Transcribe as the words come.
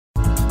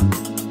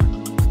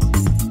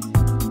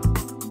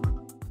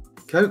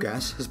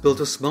Cogas has built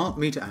a smart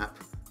meter app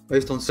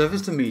based on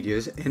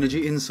Service2Media's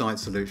Energy Insight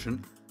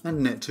solution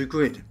and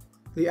Net2Grid.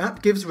 The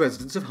app gives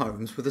residents of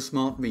homes with a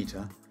smart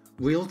meter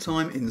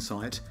real-time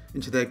insight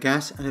into their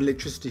gas and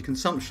electricity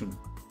consumption.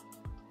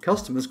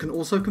 Customers can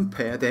also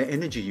compare their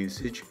energy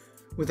usage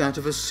with that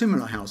of a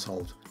similar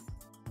household.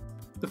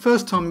 The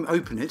first time you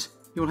open it,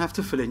 you'll have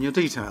to fill in your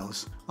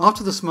details.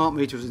 After the smart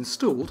meter is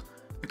installed,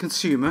 a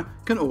consumer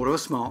can order a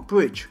smart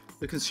bridge.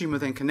 The consumer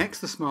then connects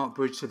the smart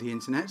bridge to the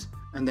internet,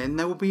 and then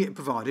they will be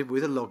provided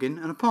with a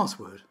login and a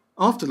password.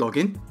 After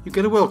login, you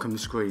get a welcome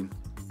screen.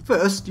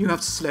 First, you have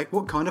to select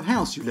what kind of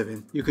house you live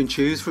in. You can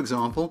choose, for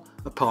example,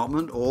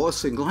 apartment or a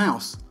single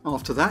house.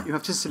 After that, you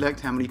have to select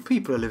how many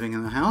people are living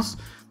in the house.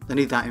 They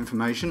need that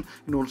information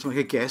in order to make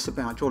a guess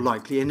about your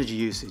likely energy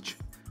usage.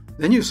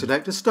 Then you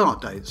select a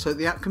start date so that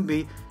the app can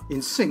be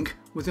in sync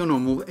with your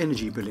normal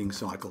energy billing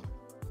cycle.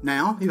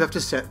 Now you have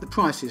to set the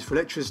prices for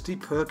electricity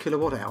per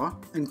kilowatt hour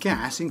and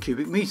gas in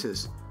cubic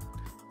meters.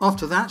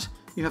 After that,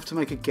 you have to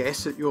make a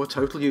guess at your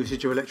total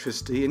usage of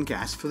electricity and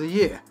gas for the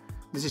year.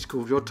 This is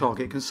called your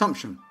target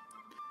consumption.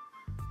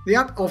 The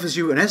app offers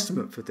you an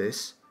estimate for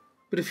this,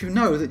 but if you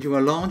know that you are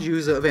a large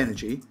user of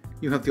energy,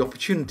 you have the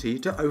opportunity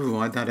to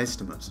override that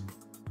estimate.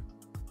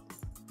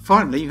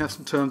 Finally, you have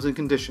some terms and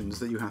conditions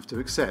that you have to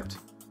accept.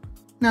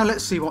 Now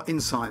let's see what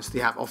insights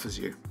the app offers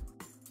you.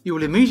 You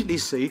will immediately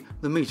see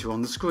the meter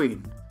on the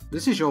screen.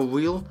 This is your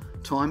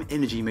real-time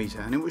energy meter,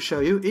 and it will show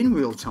you in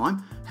real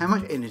time how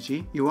much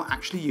energy you are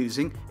actually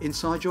using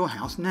inside your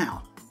house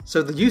now.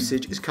 So the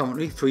usage is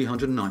currently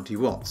 390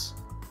 watts.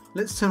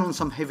 Let's turn on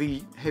some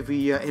heavy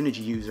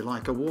energy user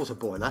like a water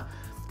boiler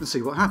and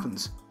see what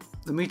happens.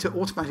 The meter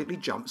automatically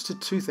jumps to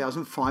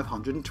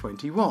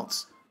 2520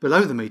 watts.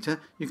 Below the meter,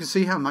 you can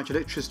see how much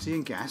electricity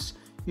and gas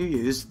you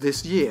used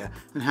this year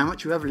and how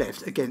much you have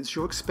left against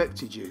your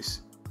expected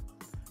use.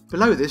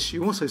 Below this,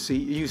 you also see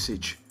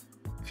usage.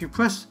 If you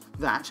press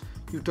that,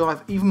 you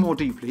dive even more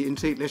deeply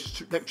into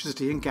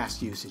electricity and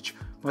gas usage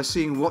by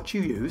seeing what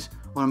you use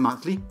on a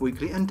monthly,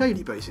 weekly and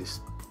daily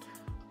basis.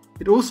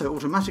 It also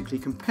automatically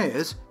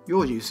compares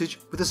your usage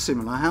with a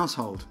similar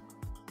household.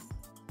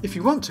 If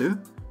you want to,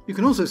 you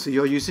can also see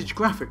your usage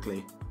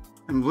graphically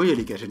and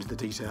really get into the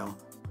detail.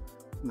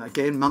 And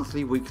again,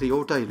 monthly, weekly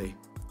or daily.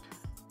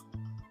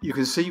 You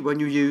can see when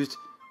you used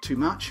too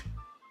much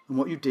and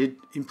what you did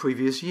in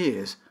previous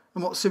years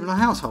and what similar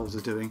households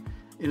are doing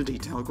in a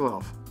detailed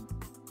graph.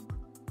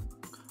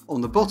 On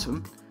the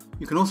bottom,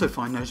 you can also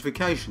find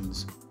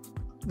notifications.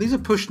 These are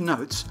push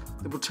notes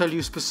that will tell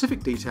you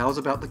specific details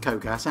about the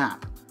Cogas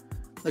app.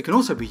 They can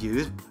also be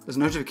used as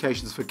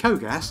notifications for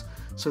Cogas,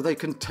 so they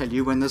can tell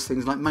you when there's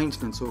things like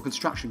maintenance or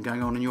construction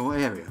going on in your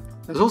area.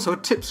 There's also a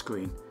tip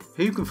screen.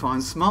 Here you can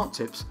find smart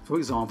tips, for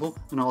example,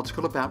 an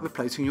article about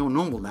replacing your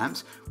normal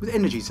lamps with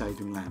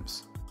energy-saving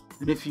lamps.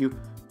 And if you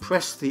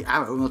press the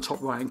arrow on the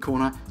top right hand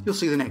corner, you'll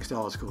see the next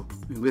article.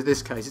 In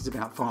this case, it's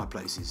about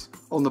fireplaces.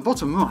 On the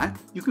bottom right,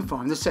 you can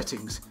find the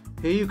settings.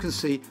 Here you can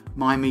see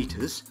My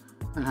Meters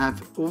and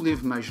have all the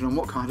information on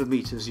what kind of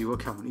meters you are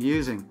currently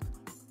using.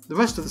 The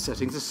rest of the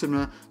settings are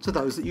similar to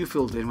those that you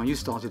filled in when you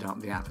started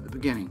up the app at the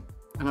beginning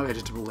and are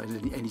editable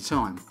at any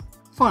time.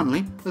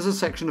 Finally, there's a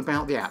section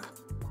about the app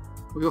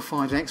where you'll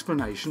find an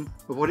explanation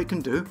of what it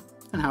can do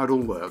and how it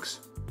all works.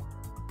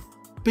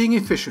 Being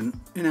efficient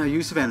in our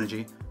use of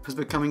energy has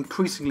become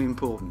increasingly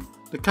important.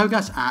 The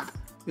Cogas app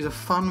is a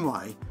fun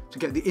way to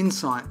get the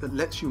insight that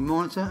lets you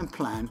monitor and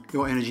plan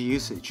your energy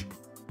usage.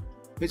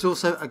 It's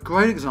also a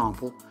great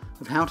example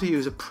of how to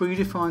use a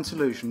predefined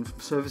solution from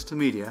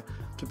Service2Media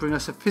to bring a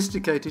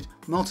sophisticated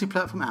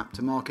multi-platform app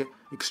to market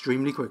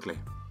extremely quickly.